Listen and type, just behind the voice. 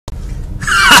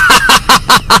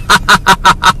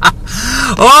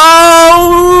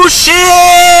Oh,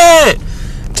 shit!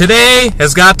 Today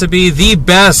has got to be the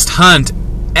best hunt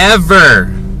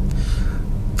ever.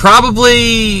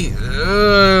 Probably,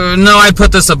 no, I'd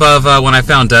put this above when I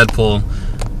found Deadpool.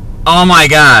 Oh my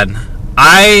god.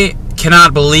 I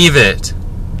cannot believe it.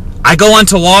 I go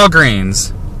into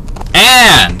Walgreens,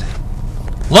 and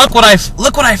look what I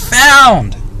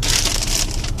found.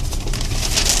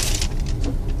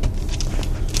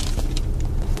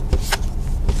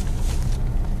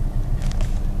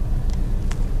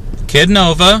 Kid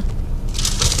Nova,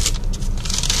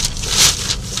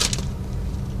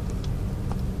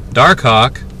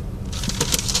 Darkhawk,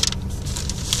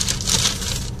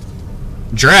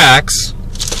 Drax,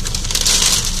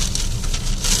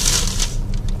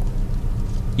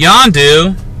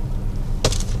 Yondu,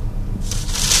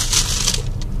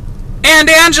 and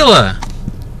Angela.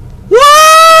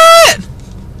 What?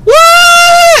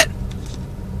 What?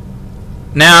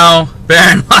 Now,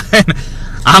 bear in mind,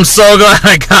 I'm so glad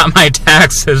I got my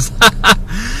taxes.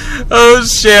 Oh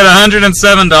shit,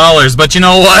 $107. But you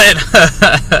know what?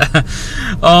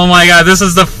 Oh my god, this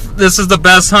is the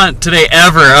best hunt today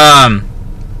ever.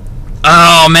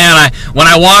 Oh man, when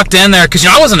I walked in there, because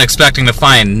I wasn't expecting to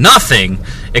find nothing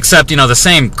except the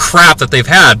same crap that they've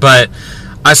had. But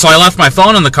so I left my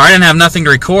phone in the car. I didn't have nothing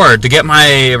to record to get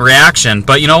my reaction.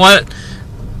 But you know what?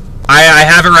 I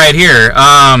have it right here.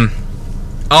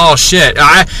 Oh shit!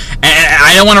 I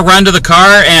didn't want to run to the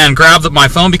car and grab my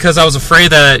phone because I was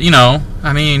afraid that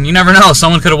I mean, you never know.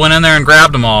 Someone could have went in there and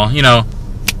grabbed them all,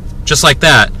 just like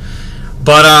that.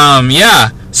 But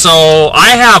yeah. So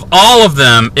I have all of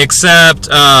them except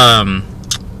oh,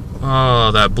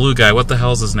 that blue guy. What the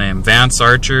hell's his name? Vance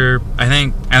Archer. I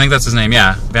think that's his name.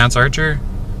 Yeah, Vance Archer.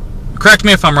 Correct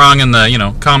me if I'm wrong in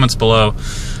the comments below.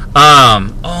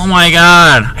 Oh my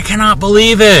god! I cannot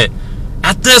believe it.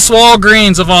 At this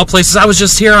Walgreens of all places. I was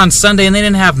just here on Sunday and they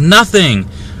didn't have nothing.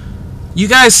 You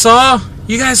guys saw?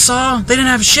 They didn't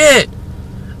have shit.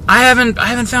 I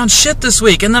haven't found shit this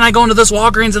week. And then I go into this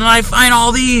Walgreens and then I find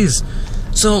all these.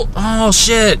 So, oh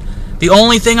shit. The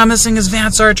only thing I'm missing is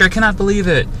Vance Archer. I cannot believe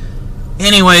it.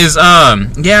 Anyways,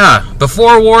 yeah.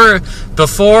 Before work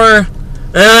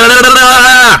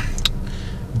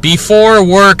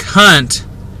hunt.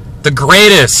 The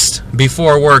greatest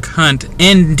before work hunt,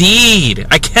 indeed.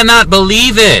 I cannot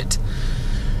believe it.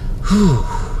 Whew,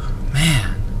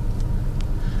 man.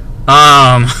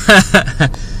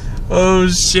 Oh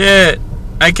shit.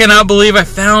 I cannot believe I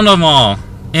found them all.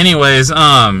 Anyways,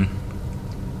 I'll do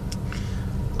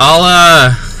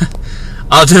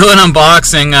an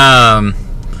unboxing.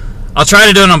 I'll try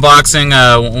to do an unboxing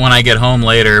when I get home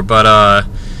later. But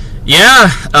yeah.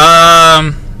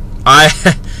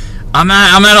 I'm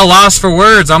at a loss for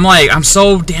words. I'm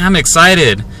so damn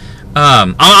excited.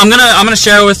 I'm gonna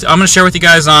share with you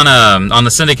guys on the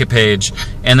Syndicate page,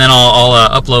 and then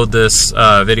I'll upload this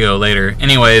video later.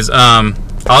 Anyways,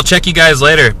 I'll check you guys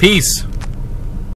later. Peace.